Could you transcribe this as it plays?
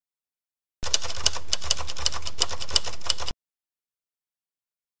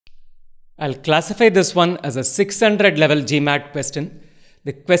I'll classify this one as a 600 level GMAT question.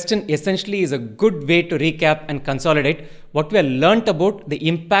 The question essentially is a good way to recap and consolidate what we have learnt about the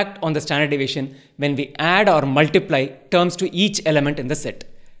impact on the standard deviation when we add or multiply terms to each element in the set.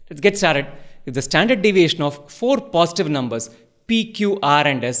 Let's get started. If the standard deviation of four positive numbers P, Q, R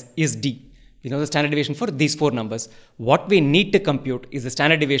and S is D, we know the standard deviation for these four numbers. What we need to compute is the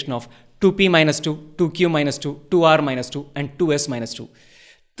standard deviation of 2P minus 2, 2Q minus 2, 2R minus 2 and 2S minus 2.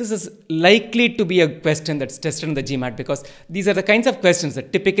 This is likely to be a question that's tested in the GMAT because these are the kinds of questions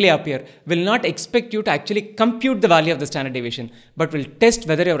that typically appear, will not expect you to actually compute the value of the standard deviation, but will test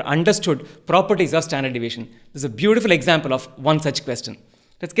whether you have understood properties of standard deviation. This is a beautiful example of one such question.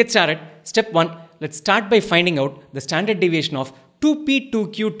 Let's get started. Step 1, let's start by finding out the standard deviation of 2P,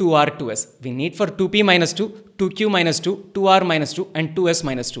 2Q, 2R, 2S. We need for 2P minus 2, 2Q minus 2, 2R minus 2 and 2S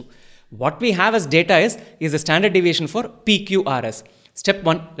minus 2. What we have as data is the standard deviation for PQRS. Step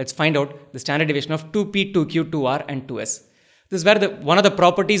 1, let's find out the standard deviation of 2P, 2Q, 2R and 2S. This is where one of the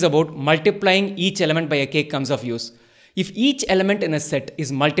properties about multiplying each element by a k comes of use. If each element in a set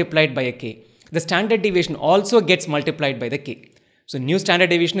is multiplied by a k, the standard deviation also gets multiplied by the k. So new standard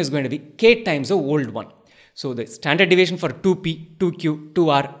deviation is going to be k times the old one. So the standard deviation for 2P, 2Q,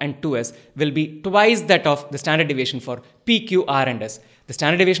 2R and 2S will be twice that of the standard deviation for PQ, R and S. The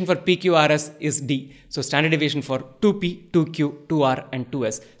standard deviation for PQRS is D. So standard deviation for 2P, 2Q, 2R and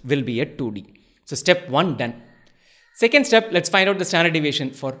 2S will be at 2D. So step 1 done. Second step, let's find out the standard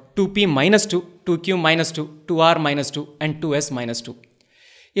deviation for 2P minus 2, 2Q minus 2, 2R minus 2 and 2S minus 2.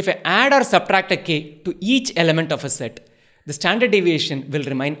 If I add or subtract a k to each element of a set, the standard deviation will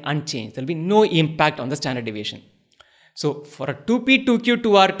remain unchanged. There will be no impact on the standard deviation. So for a 2P, 2Q,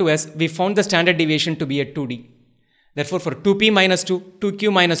 2R, 2S, we found the standard deviation to be at 2D. Therefore, for 2P minus 2,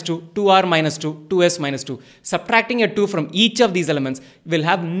 2Q minus 2, 2R minus 2, 2S minus 2, subtracting a 2 from each of these elements will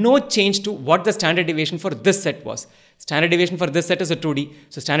have no change to what the standard deviation for this set was. Standard deviation for this set is a 2D.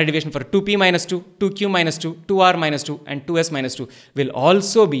 So standard deviation for 2P minus 2, 2Q minus 2, 2R minus 2 and 2S minus 2 will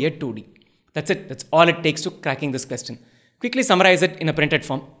also be a 2D. That's it. That's all it takes to cracking this question. Quickly summarize it in a printed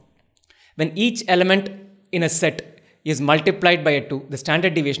form. When each element in a set is multiplied by a 2, the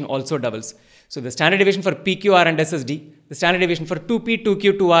standard deviation also doubles. So the standard deviation for PQ, R and S is D. The standard deviation for 2P,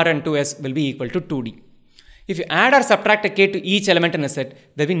 2Q, 2R and 2S will be equal to 2D. If you add or subtract a k to each element in a set,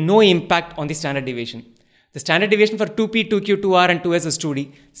 there will be no impact on the standard deviation. The standard deviation for 2P, 2Q, 2R and 2S is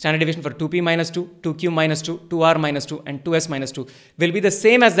 2D. Standard deviation for 2P minus 2, 2Q minus 2, 2R minus 2 and 2S minus 2 will be the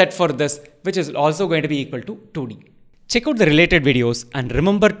same as that for this, which is also going to be equal to 2D. Check out the related videos and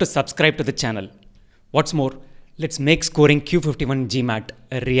remember to subscribe to the channel. What's more, let's make scoring Q51 GMAT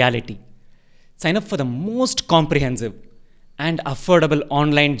a reality. Sign up for the most comprehensive and affordable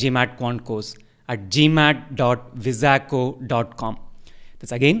online GMAT quant course at gmat.visaco.com.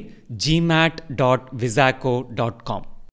 That's again gmat.visaco.com.